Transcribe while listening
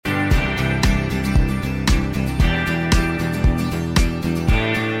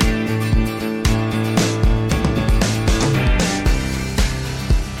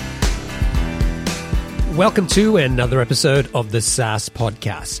Welcome to another episode of the SaaS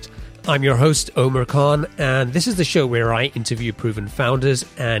Podcast. I'm your host, Omar Khan, and this is the show where I interview proven founders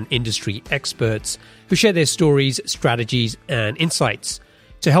and industry experts who share their stories, strategies, and insights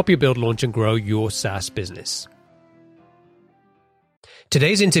to help you build, launch, and grow your SaaS business.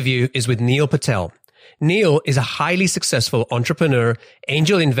 Today's interview is with Neil Patel. Neil is a highly successful entrepreneur,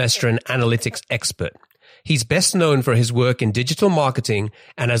 angel investor, and analytics expert. He's best known for his work in digital marketing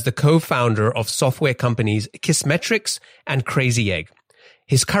and as the co-founder of software companies Kissmetrics and Crazy Egg.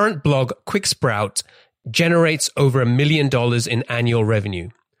 His current blog, QuickSprout, generates over $1 million in annual revenue.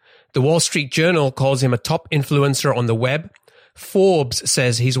 The Wall Street Journal calls him a top influencer on the web. Forbes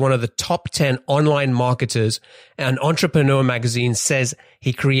says he's one of the top 10 online marketers, and Entrepreneur magazine says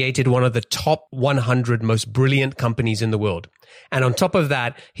he created one of the top 100 most brilliant companies in the world. And on top of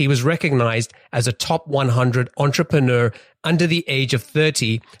that, he was recognized as a top 100 entrepreneur under the age of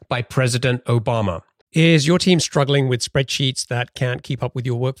 30 by President Obama. Is your team struggling with spreadsheets that can't keep up with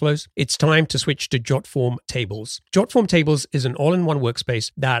your workflows? It's time to switch to JotForm Tables. JotForm Tables is an all-in-one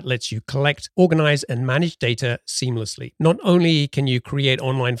workspace that lets you collect, organize, and manage data seamlessly. Not only can you create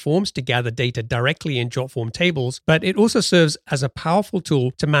online forms to gather data directly in JotForm Tables, but it also serves as a powerful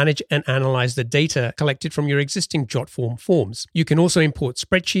tool to manage and analyze the data collected from your existing JotForm forms. You can also import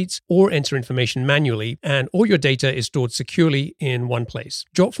spreadsheets or enter information manually, and all your data is stored securely in one place.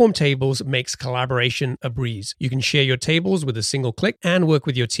 JotForm Tables makes collaboration a breeze. You can share your tables with a single click and work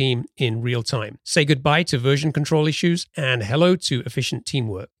with your team in real time. Say goodbye to version control issues and hello to efficient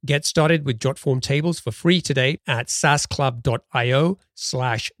teamwork. Get started with JotForm Tables for free today at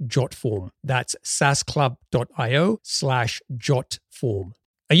saasclub.io/jotform. That's saasclub.io/jotform.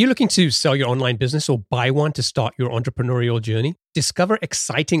 Are you looking to sell your online business or buy one to start your entrepreneurial journey? Discover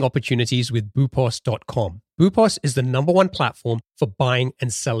exciting opportunities with boopos.com. Boopos is the #1 platform for buying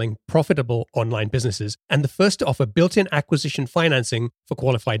and selling profitable online businesses and the first to offer built-in acquisition financing for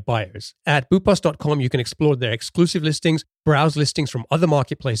qualified buyers. At boopos.com, you can explore their exclusive listings, browse listings from other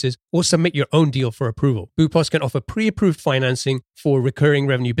marketplaces, or submit your own deal for approval. Boopos can offer pre-approved financing for recurring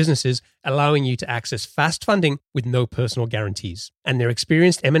revenue businesses, allowing you to access fast funding with no personal guarantees. And their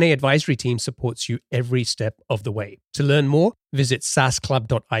experienced M&A advisory team supports you every step of the way. To learn more, visit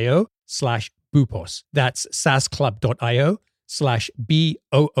saasclub.io/boopos. That's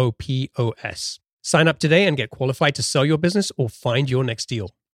saasclub.io/boopos. Sign up today and get qualified to sell your business or find your next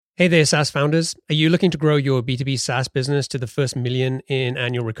deal. Hey there, SaaS founders. Are you looking to grow your B2B SaaS business to the first $1 million in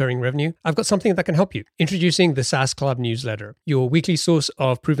annual recurring revenue? I've got something that can help you. Introducing the SaaS Club newsletter, your weekly source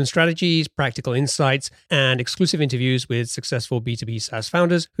of proven strategies, practical insights, and exclusive interviews with successful B2B SaaS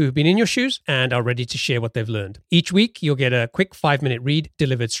founders who've been in your shoes and are ready to share what they've learned. Each week, you'll get a quick 5-minute read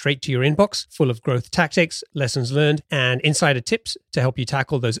delivered straight to your inbox, full of growth tactics, lessons learned, and insider tips to help you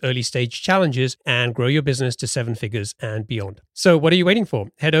tackle those early stage challenges and grow your business to 7 figures and beyond. So what are you waiting for?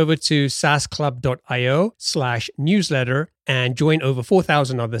 Head over to saasclub.io/newsletter and join over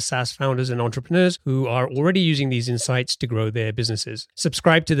 4,000 other SaaS founders and entrepreneurs who are already using these insights to grow their businesses.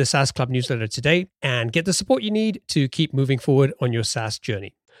 Subscribe to the SaaS Club newsletter today and get the support you need to keep moving forward on your SaaS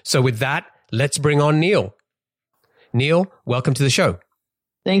journey. So with that, let's bring on Neil. Neil, welcome to the show.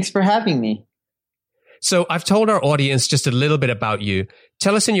 Thanks for having me. So I've told our audience just a little bit about you.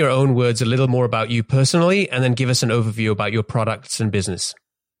 Tell us in your own words a little more about you personally, and then give us an overview about your products and business.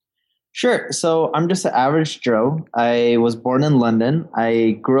 Sure. So I'm just an average Joe. I was born in London.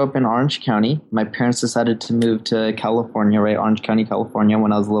 I grew up in Orange County. My parents decided to move to California, right? Orange County, California,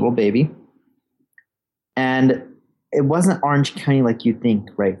 when I was a little baby. And it wasn't Orange County like you think,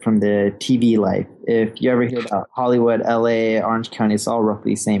 right? From the TV life. If you ever hear about Hollywood, LA, Orange County, it's all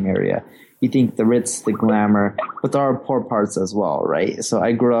roughly the same area. You think the ritz, the glamour, but there are poor parts as well, right? So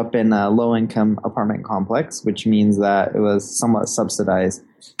I grew up in a low-income apartment complex, which means that it was somewhat subsidized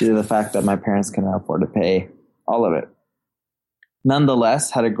due to the fact that my parents couldn't afford to pay all of it.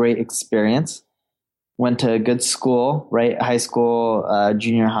 Nonetheless, had a great experience. Went to a good school, right? High school,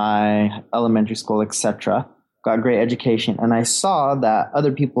 junior high, elementary school, etc. Got a great education. And I saw that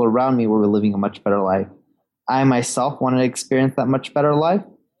other people around me were living a much better life. I myself wanted to experience that much better life.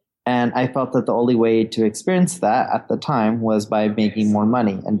 And I felt that the only way to experience that at the time was by making more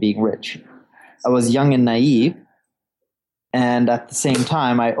money and being rich. I was young and naive. And at the same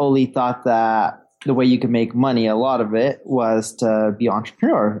time, I only thought that the way you could make money, a lot of it, was to be an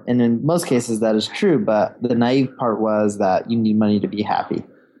entrepreneur. And in most cases, that is true. But the naive part was that you need money to be happy.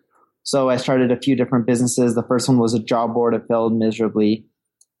 So I started a few different businesses. The first one was a job board. It failed miserably.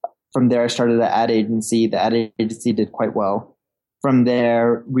 From there, I started an ad agency. The ad agency did quite well. From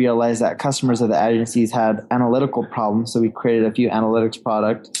there, realized that customers of the ad agencies had analytical problems. So we created a few analytics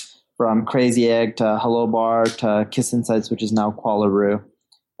products. from Crazy Egg to Hello Bar to Kiss Insights, which is now Qualaroo,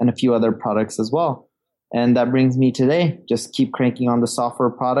 and a few other products as well. And that brings me today. Just keep cranking on the software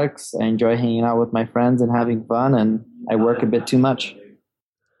products. I enjoy hanging out with my friends and having fun, and I work a bit too much.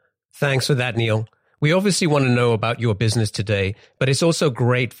 Thanks for that, Neil. We obviously want to know about your business today, but it's also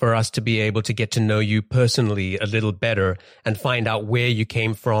great for us to be able to get to know you personally a little better and find out where you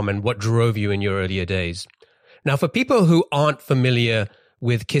came from and what drove you in your earlier days. Now, for people who aren't familiar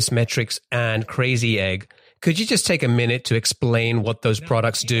with Kissmetrics and Crazy Egg, could you just take a minute to explain what those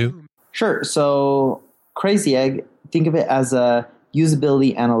products do? Sure. So Crazy Egg, think of it as a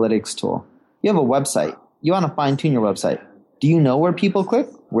usability analytics tool. You have a website. You want to fine-tune your website. Do you know where people click,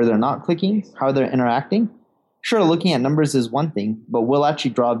 where they're not clicking, how they're interacting? Sure, looking at numbers is one thing, but we'll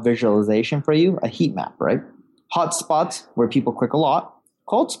actually draw a visualization for you, a heat map, right? Hot spots where people click a lot,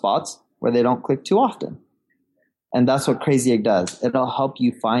 cold spots where they don't click too often. And that's what Crazy Egg does. It'll help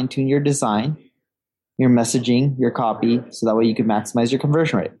you fine-tune your design, your messaging, your copy, so that way you can maximize your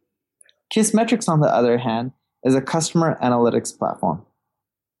conversion rate. Kissmetrics, on the other hand, is a customer analytics platform.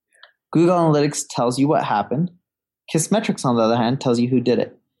 Google Analytics tells you what happened. Kissmetrics, on the other hand, tells you who did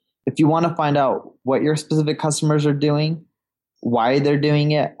it. If you want to find out what your specific customers are doing, why they're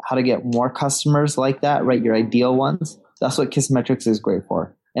doing it, how to get more customers like that, right, your ideal ones, that's what Kissmetrics is great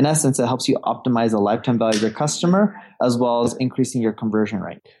for. In essence, it helps you optimize the lifetime value of your customer as well as increasing your conversion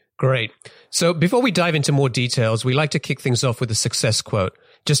rate. Great. So before we dive into more details, we like to kick things off with a success quote,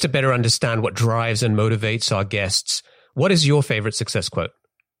 just to better understand what drives and motivates our guests. What is your favorite success quote?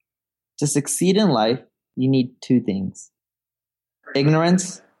 To succeed in life, you need two things: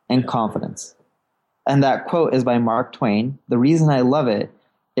 ignorance and confidence. And that quote is by Mark Twain. The reason I love it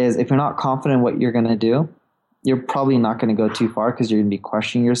is if you're not confident in what you're going to do, you're probably not going to go too far because you're going to be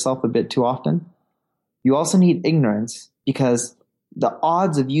questioning yourself a bit too often. You also need ignorance because the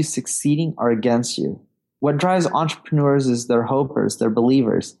odds of you succeeding are against you. What drives entrepreneurs is they're hopers, they're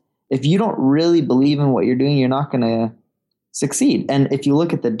believers. If you don't really believe in what you're doing, you're not going to succeed. And if you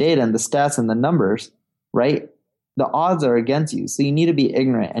look at the data and the stats and the numbers, right, the odds are against you. So you need to be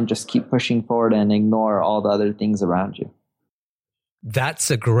ignorant and just keep pushing forward and ignore all the other things around you. That's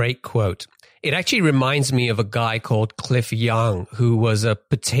a great quote. It actually reminds me of a guy called Cliff Young, who was a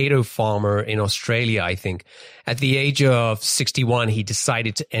potato farmer in Australia, I think. At the age of 61, he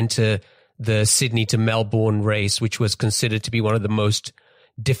decided to enter the Sydney to Melbourne race, which was considered to be one of the most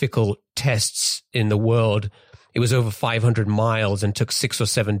difficult tests in the world. It was over 500 miles and took 6 or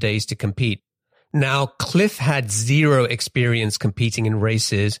 7 days to compete. Now, Cliff had zero experience competing in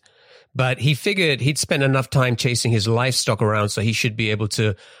races, but he figured he'd spent enough time chasing his livestock around, so he should be able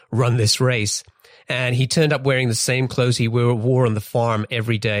to run this race. And he turned up wearing the same clothes he wore on the farm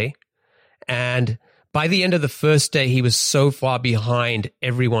every day. And by the end of the first day, he was so far behind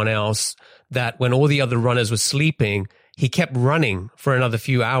everyone else that when all the other runners were sleeping, he kept running for another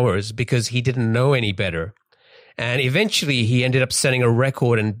few hours because he didn't know any better. And eventually he ended up setting a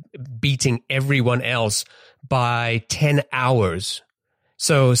record and beating everyone else by 10 hours.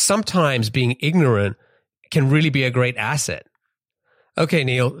 So sometimes being ignorant can really be a great asset. Okay,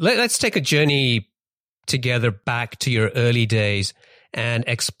 Neil, let's take a journey together back to your early days and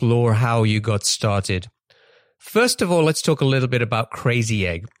explore how you got started. First of all, let's talk a little bit about Crazy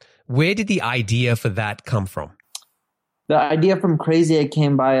Egg. Where did the idea for that come from? The idea from Crazy Egg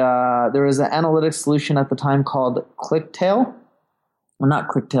came by, there was an analytics solution at the time called ClickTrack.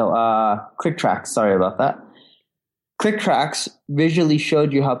 ClickTracks, sorry about that. ClickTracks visually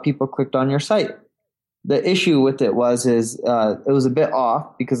showed you how people clicked on your site. The issue with it was it was a bit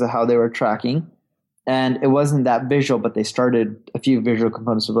off because of how they were tracking, and it wasn't that visual, but they started a few visual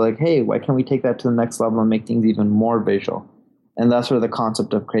components that were like, hey, why can't we take that to the next level and make things even more visual? And that's where the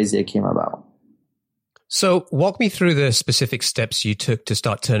concept of Crazy Egg came about. So walk me through the specific steps you took to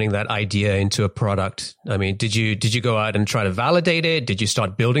start turning that idea into a product. I mean, did you go out and try to validate it? Did you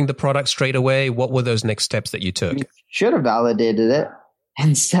start building the product straight away? What were those next steps that you took? We should have validated it.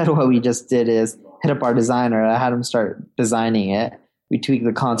 Instead, what we just did is hit up our designer. I had him start designing it. We tweaked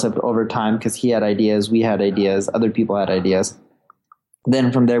the concept over time because he had ideas, we had ideas, other people had ideas.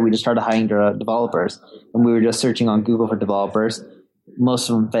 Then from there, we just started hiring developers. And we were just searching on Google for developers. Most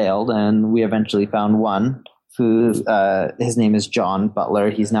of them failed, and we eventually found one who, his name is John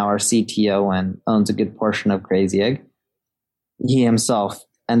Butler. He's now our CTO and owns a good portion of Crazy Egg. He himself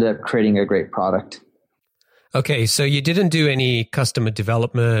ended up creating a great product. Okay, so you didn't do any customer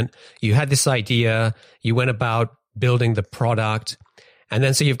development. You had this idea. You went about building the product. And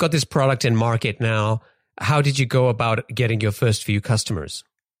then so you've got this product in market now. How did you go about getting your first few customers?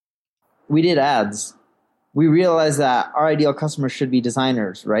 We did ads. we realized that our ideal customers should be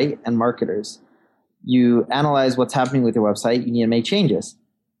designers, right? And marketers. You analyze what's happening with your website, you need to make changes.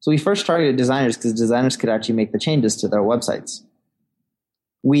 So we first targeted designers because designers could actually make the changes to their websites.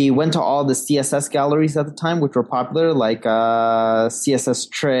 We went to all the CSS galleries at the time, which were popular, like CSS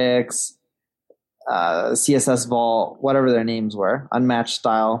Tricks, CSS Vault, whatever their names were, Unmatched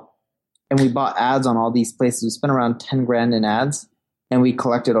Style. And we bought ads on all these places. We spent around 10 grand in ads, and we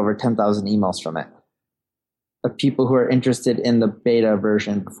collected over 10,000 emails from it of people who are interested in the beta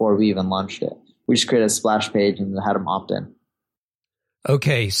version before we even launched it. We just created a splash page and had them opt in.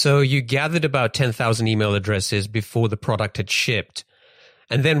 Okay, so you gathered about 10,000 email addresses before the product had shipped.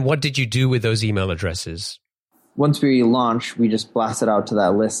 And then what did you do with those email addresses? Once we launched, we just blasted out to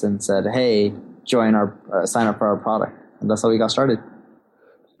that list and said, hey, join our, sign up for our product. And that's how we got started.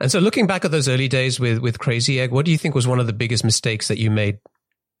 And so looking back at those early days with Crazy Egg, what do you think was one of the biggest mistakes that you made?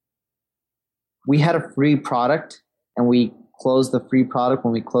 We had a free product and we closed the free product.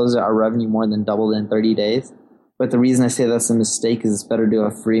 When we closed it, our revenue more than doubled in 30 days. But the reason I say that's a mistake is it's better to do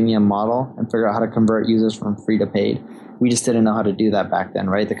a freemium model and figure out how to convert users from free to paid. We just didn't know how to do that back then,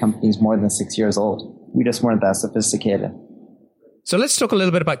 right? The company's more than 6 years old. We just weren't that sophisticated. So let's talk a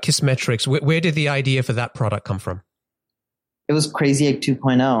little bit about Kissmetrics. Where did the idea for that product come from? It was Crazy Egg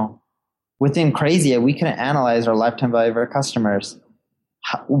 2.0. Within Crazy Egg, we can analyze our lifetime value of our customers,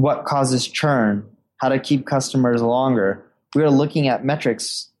 what causes churn, how to keep customers longer. We were looking at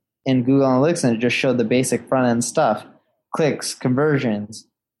metrics in Google Analytics and it just showed the basic front end stuff, clicks, conversions.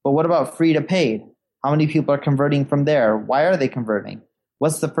 But what about free to paid? How many people are converting from there? Why are they converting?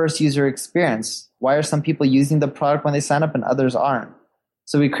 What's the first user experience? Why are some people using the product when they sign up and others aren't?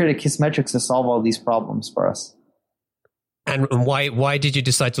 So we created Kissmetrics to solve all these problems for us. And why did you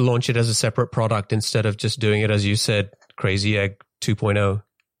decide to launch it as a separate product instead of just doing it, as you said, Crazy Egg 2.0?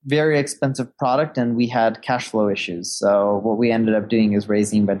 Very expensive product, and we had cash flow issues. So what we ended up doing is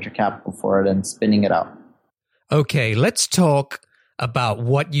raising venture capital for it and spinning it out. Okay, let's talk about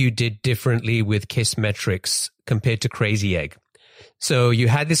what you did differently with Kissmetrics compared to Crazy Egg. So you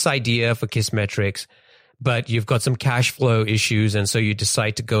had this idea for Kissmetrics, but you've got some cash flow issues, and so you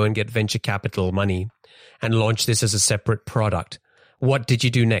decide to go and get venture capital money and launch this as a separate product. What did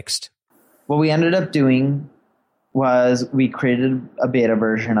you do next? What we ended up doing was we created a beta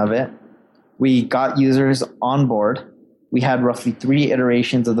version of it. We got users on board. We had roughly 3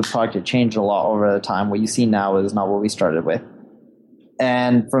 iterations of the product. It changed a lot over the time. What you see now is not what we started with.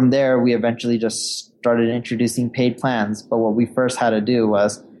 And from there, we eventually just started introducing paid plans. But what we first had to do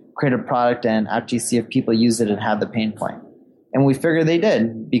was create a product and actually see if people used it and had the pain point. And we figured they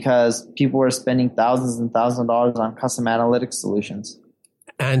did because people were spending thousands and thousands of dollars on custom analytics solutions.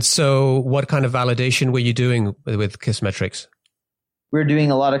 And so what kind of validation were you doing with Kissmetrics? We were doing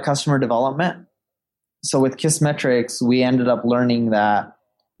a lot of customer development. So with Kissmetrics, we ended up learning that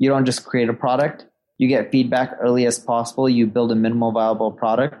you don't just create a product. You get feedback early as possible. You build a minimal viable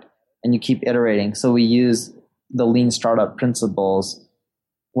product and you keep iterating. So we use the lean startup principles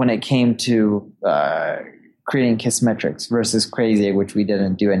when it came to creating Kissmetrics versus Crazy Egg, which we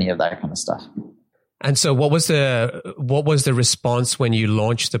didn't do any of that kind of stuff. And so what was the response when you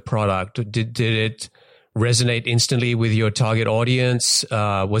launched the product? Did it resonate instantly with your target audience?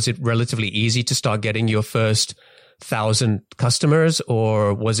 Was it relatively easy to start getting your first 1,000 customers,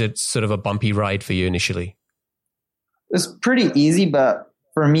 or was it sort of a bumpy ride for you initially? It was pretty easy, but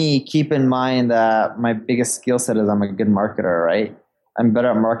for me, keep in mind that my biggest skill set is I'm a good marketer, right? I'm better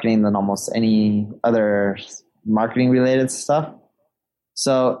at marketing than almost any other marketing related stuff.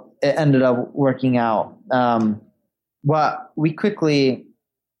 So it ended up working out. What we quickly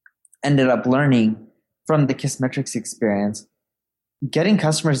ended up learning from the Kissmetrics experience, getting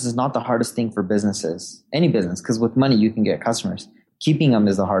customers is not the hardest thing for businesses, any business, because with money you can get customers. Keeping them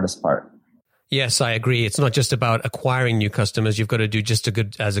is the hardest part. Yes, I agree. It's not just about acquiring new customers. You've got to do just a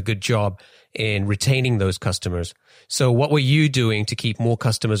good job in retaining those customers. So what were you doing to keep more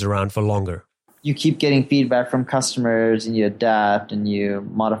customers around for longer? You keep getting feedback from customers and you adapt and you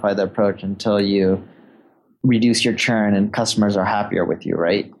modify the approach until you reduce your churn and customers are happier with you,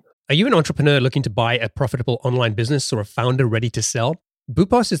 right? Are you an entrepreneur looking to buy a profitable online business or a founder ready to sell?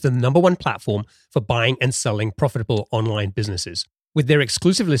 Boopos is the #1 platform for buying and selling profitable online businesses. With their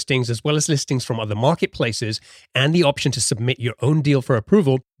exclusive listings, as well as listings from other marketplaces, and the option to submit your own deal for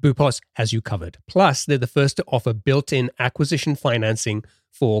approval, Boopos has you covered. Plus, they're the first to offer built-in acquisition financing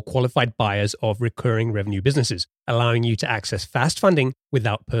for qualified buyers of recurring revenue businesses, allowing you to access fast funding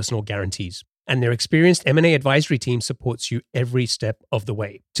without personal guarantees. And their experienced M&A advisory team supports you every step of the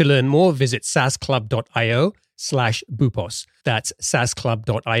way. To learn more, visit saasclub.io saasclub.io/boopos. That's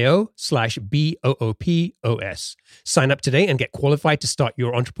saasclub.io/BOOPOS. Sign up today and get qualified to start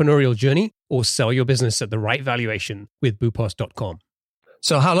your entrepreneurial journey or sell your business at the right valuation with boopos.com.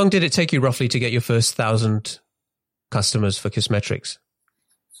 So how long did it take you roughly to get your first 1,000 customers for Kissmetrics?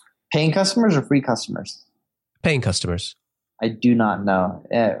 Paying customers or free customers? Paying customers. I do not know.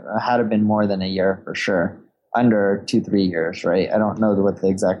 It had to have been more than a year for sure. Under 2-3 years, right? I don't know what the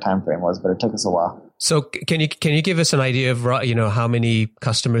exact time frame was, but it took us a while. So can you give us an idea of how many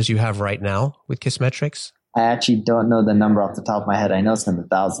customers you have right now with Kissmetrics? I actually don't know the number off the top of my head. I know it's in the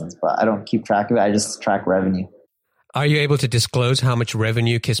thousands, but I don't keep track of it. I just track revenue. Are you able to disclose how much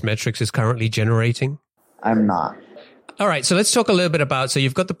revenue Kissmetrics is currently generating? I'm not. All right. So let's talk a little bit about, so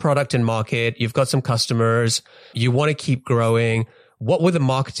you've got the product in market, you've got some customers, you want to keep growing. What were the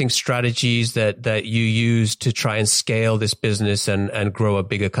marketing strategies that you used to try and scale this business and grow a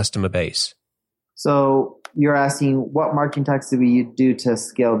bigger customer base? So you're asking what marketing tactics did we do to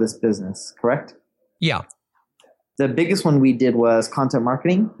scale this business, correct? Yeah. The biggest one we did was content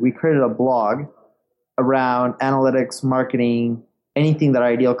marketing. We created a blog around analytics, marketing, anything that our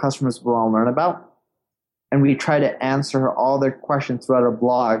ideal customers will want to learn about. And we try to answer all their questions throughout our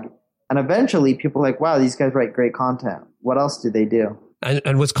blog. And eventually people are like, wow, these guys write great content. What else do they do?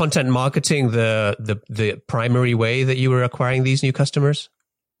 And was content marketing the primary way that you were acquiring these new customers?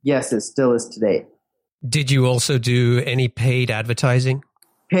 Yes, it still is today. Did you also do any paid advertising?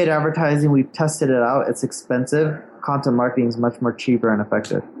 Paid advertising, we've tested it out. It's expensive. Content marketing is much more cheaper and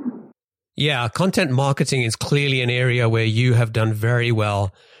effective. Yeah, content marketing is clearly an area where you have done very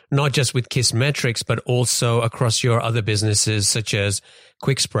well, not just with Kissmetrics, but also across your other businesses such as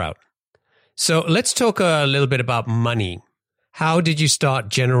QuickSprout. So let's talk a little bit about money. How did you start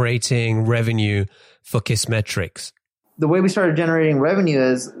generating revenue for Kissmetrics? The way we started generating revenue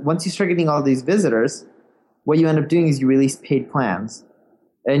is once you start getting all these visitors, what you end up doing is you release paid plans.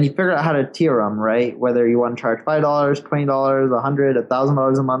 And you figure out how to tier them, right? Whether you want to charge $5, $20, $100,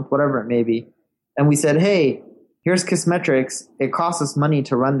 $1,000 a month, whatever it may be. And we said, hey, here's Kissmetrics. It costs us money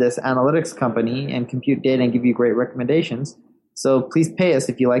to run this analytics company and compute data and give you great recommendations. So please pay us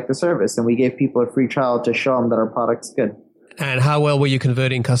if you like the service. And we gave people a free trial to show them that our product's good. And how well were you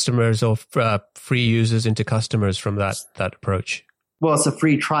converting customers or free users into customers from that approach? Well, it's a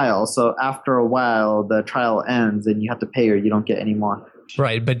free trial. So after a while, the trial ends and you have to pay or you don't get any more.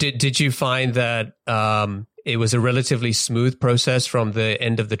 Right. But did you find that it was a relatively smooth process from the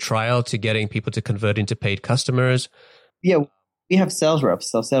end of the trial to getting people to convert into paid customers? Yeah, we have sales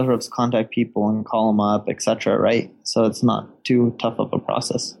reps. So sales reps contact people and call them up, etc. Right? So it's not too tough of a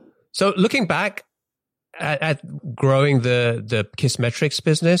process. So looking back at growing the Kissmetrics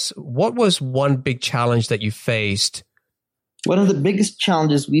business, what was one big challenge that you faced? One of the biggest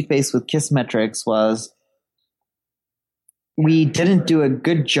challenges we faced with Kissmetrics was we didn't do a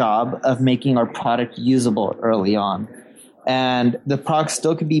good job of making our product usable early on. And the product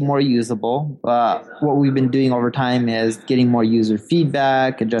still could be more usable, but what we've been doing over time is getting more user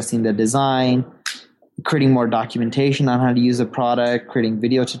feedback, adjusting the design, creating more documentation on how to use a product, creating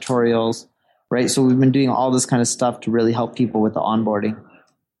video tutorials, right? So we've been doing all this kind of stuff to really help people with the onboarding.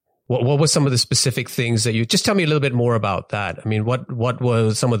 What were some of the specific things that you just tell me a little bit more about that? I mean, what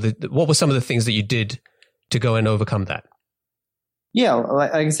were some of the things that you did to go and overcome that? Yeah,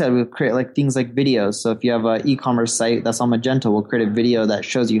 like I said, we'll create like things like videos. So if you have an e-commerce site that's on Magento, we'll create a video that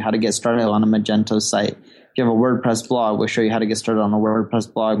shows you how to get started on a Magento site. If you have a WordPress blog, we'll show you how to get started on a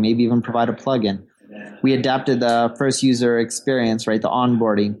WordPress blog, maybe even provide a plugin. We adapted the first user experience, right, the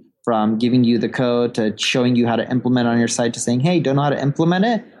onboarding, from giving you the code to showing you how to implement on your site to saying, hey, don't know how to implement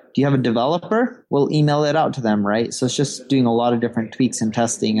it? Do you have a developer? We'll email it out to them, right? So it's just doing a lot of different tweaks and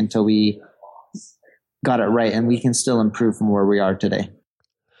testing until we got it right, and we can still improve from where we are today.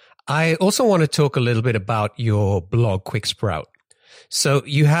 I also want to talk a little bit about your blog, QuickSprout. So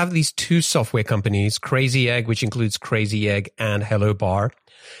you have these two software companies, Crazy Egg, which includes Crazy Egg and Hello Bar,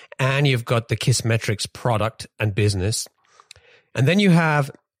 and you've got the Kissmetrics product and business. And then you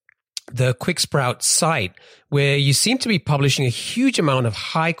have the QuickSprout site, where you seem to be publishing a huge amount of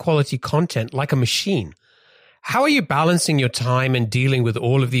high quality content like a machine. How are you balancing your time and dealing with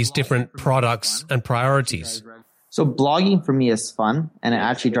all of these different products and priorities? So blogging for me is fun, and it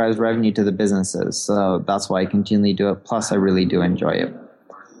actually drives revenue to the businesses. So that's why I continually do it. Plus, I really do enjoy it.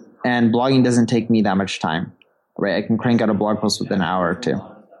 And blogging doesn't take me that much time, right? I can crank out a blog post within an hour or two.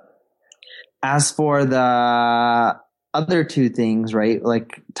 As for the other two things, right,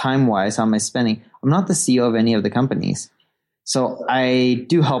 like time-wise, how am I spending? I'm not the CEO of any of the companies. So I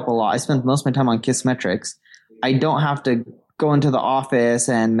do help a lot. I spend most of my time on Kissmetrics. I don't have to go into the office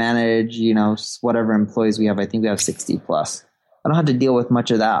and manage, whatever employees we have. I think we have 60 plus. I don't have to deal with much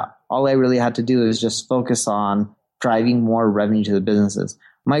of that. All I really had to do is just focus on driving more revenue to the businesses.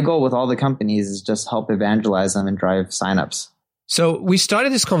 My goal with all the companies is just help evangelize them and drive signups. So we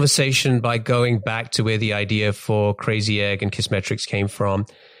started this conversation by going back to where the idea for Crazy Egg and Kissmetrics came from.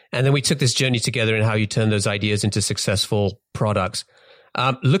 And then we took this journey together in how you turn those ideas into successful products.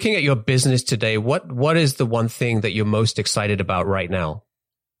 Looking at your business today, what is the one thing that you're most excited about right now?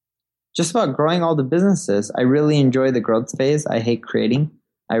 Just about growing all the businesses. I really enjoy the growth phase. I hate creating.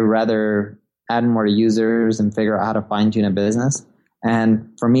 I rather add more users and figure out how to fine tune a business. And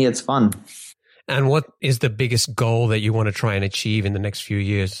for me, it's fun. And what is the biggest goal that you want to try and achieve in the next few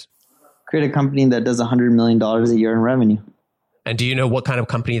years? Create a company that does $100 million a year in revenue. And do you know what kind of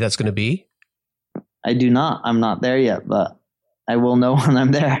company that's going to be? I do not. I'm not there yet, but I will know when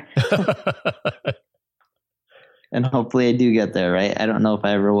I'm there. And hopefully I do get there, right? I don't know if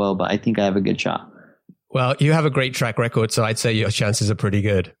I ever will, but I think I have a good shot. Well, you have a great track record, so I'd say your chances are pretty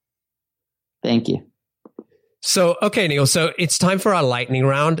good. Thank you. So, okay, Neil, so it's time for our lightning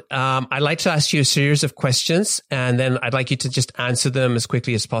round. I'd like to ask you a series of questions, and then I'd like you to just answer them as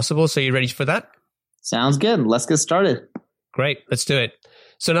quickly as possible. So you ready for that? Sounds good. Let's get started. Great. Let's do it.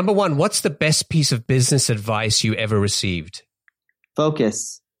 So number one, what's the best piece of business advice you ever received?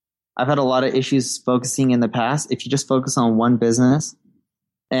 Focus. I've had a lot of issues focusing in the past. If you just focus on one business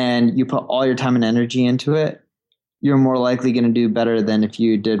and you put all your time and energy into it, you're more likely going to do better than if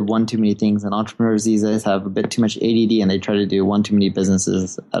you did one too many things. And entrepreneurs these days have a bit too much ADD and they try to do one too many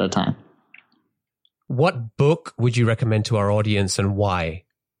businesses at a time. What book would you recommend to our audience and why?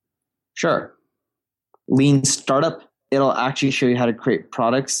 Sure. Lean Startup. It'll actually show you how to create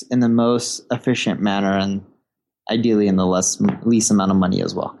products in the most efficient manner and ideally in the least amount of money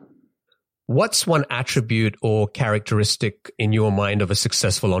as well. What's one attribute or characteristic in your mind of a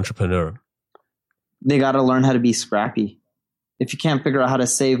successful entrepreneur? They got to learn how to be scrappy. If you can't figure out how to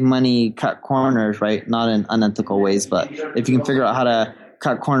save money, cut corners, right? Not in unethical ways, but if you can figure out how to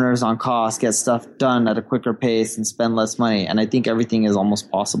cut corners on costs, get stuff done at a quicker pace and spend less money. And I think everything is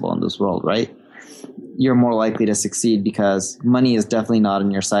almost possible in this world, right? You're more likely to succeed because money is definitely not on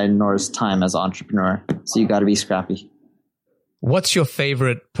your side, nor is time as an entrepreneur. So you got to be scrappy. What's your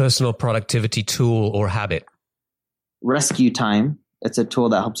favorite personal productivity tool or habit? Rescue Time. It's a tool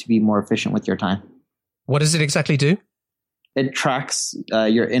that helps you be more efficient with your time. What does it exactly do? It tracks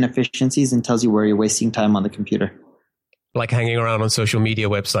your inefficiencies and tells you where you're wasting time on the computer. Like hanging around on social media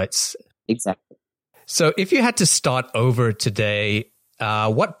websites. Exactly. So if you had to start over today,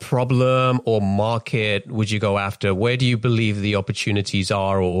 what problem or market would you go after? Where do you believe the opportunities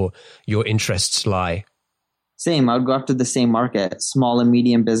are or your interests lie? Same. I would go after the same market, small and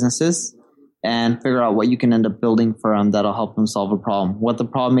medium businesses, and figure out what you can end up building for them that'll help them solve a problem. What the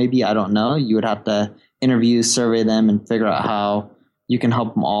problem may be, I don't know. You would have to interview, survey them, and figure out how you can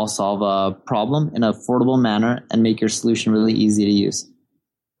help them all solve a problem in an affordable manner and make your solution really easy to use.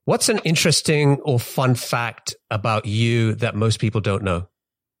 What's an interesting or fun fact about you that most people don't know?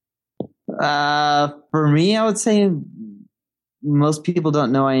 For me, I would say most people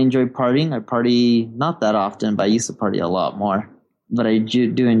don't know I enjoy partying. I party not that often, but I used to party a lot more. But I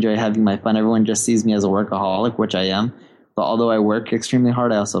do enjoy having my fun. Everyone just sees me as a workaholic, which I am. But although I work extremely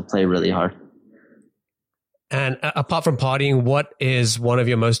hard, I also play really hard. And apart from partying, what is one of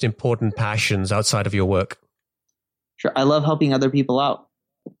your most important passions outside of your work? Sure. I love helping other people out.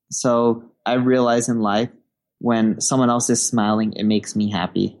 So I realize in life, when someone else is smiling, it makes me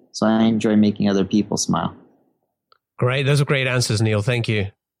happy. So I enjoy making other people smile. Great. Those are great answers, Neil. Thank you.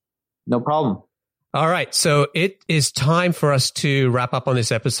 No problem. All right. So it is time for us to wrap up on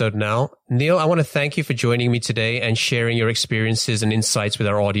this episode now. Neil, I want to thank you for joining me today and sharing your experiences and insights with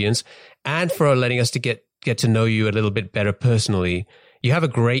our audience and for letting us to get to know you a little bit better personally. You have a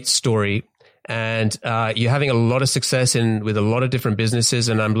great story and you're having a lot of success with a lot of different businesses.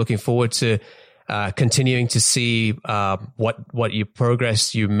 And I'm looking forward to continuing to see what you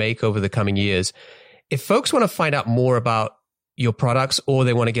progress you make over the coming years. If folks want to find out more about your products or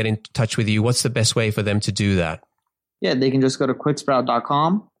they want to get in touch with you, what's the best way for them to do that? Yeah, they can just go to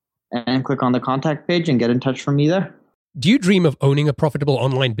quicksprout.com and click on the contact page and get in touch from me there. Do you dream of owning a profitable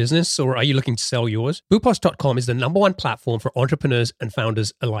online business or are you looking to sell yours? Boopos.com is the #1 platform for entrepreneurs and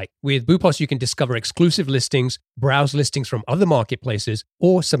founders alike. With Boopos, you can discover exclusive listings, browse listings from other marketplaces,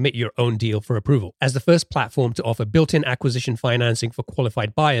 or submit your own deal for approval. As the first platform to offer built-in acquisition financing for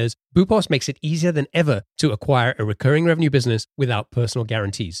qualified buyers, Boopos makes it easier than ever to acquire a recurring revenue business without personal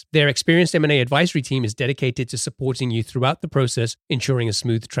guarantees. Their experienced M&A advisory team is dedicated to supporting you throughout the process, ensuring a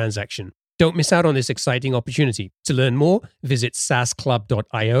smooth transaction. Don't miss out on this exciting opportunity. To learn more, visit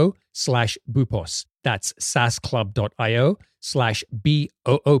saasclub.io/boopos. That's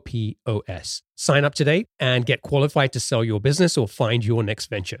saasclub.io/BOOPOS. Sign up today and get qualified to sell your business or find your next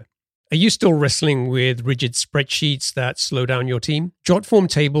venture. Are you still wrestling with rigid spreadsheets that slow down your team? Jotform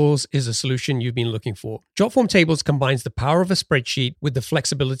Tables is a solution you've been looking for. Jotform Tables combines the power of a spreadsheet with the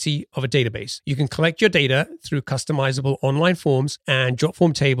flexibility of a database. You can collect your data through customizable online forms, and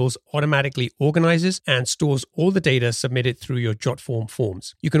Jotform Tables automatically organizes and stores all the data submitted through your Jotform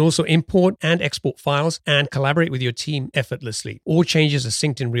forms. You can also import and export files and collaborate with your team effortlessly. All changes are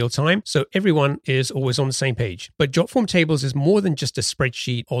synced in real time, so everyone is always on the same page. But Jotform Tables is more than just a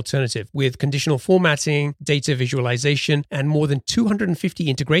spreadsheet alternative. With conditional formatting, data visualization, and more than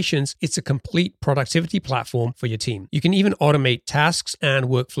 250 integrations, it's a complete productivity platform for your team. You can even automate tasks and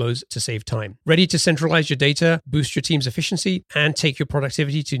workflows to save time. Ready to centralize your data, boost your team's efficiency, and take your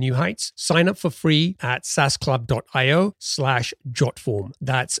productivity to new heights? Sign up for free at saasclub.io/jotform.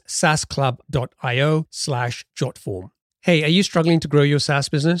 That's saasclub.io/jotform. Hey, are you struggling to grow your SaaS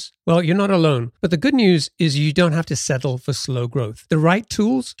business? Well, you're not alone. But the good news is you don't have to settle for slow growth. The right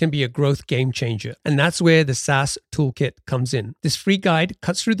tools can be a growth game changer. And that's where the SaaS Toolkit comes in. This free guide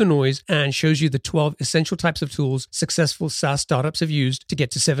cuts through the noise and shows you the 12 essential types of tools successful SaaS startups have used to get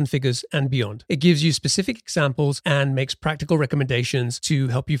to 7 figures and beyond. It gives you specific examples and makes practical recommendations to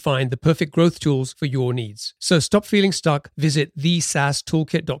help you find the perfect growth tools for your needs. So stop feeling stuck. Visit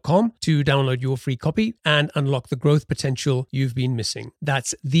thesaastoolkit.com to download your free copy and unlock the growth potential you've been missing.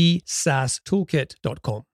 That's thesaastoolkit.com.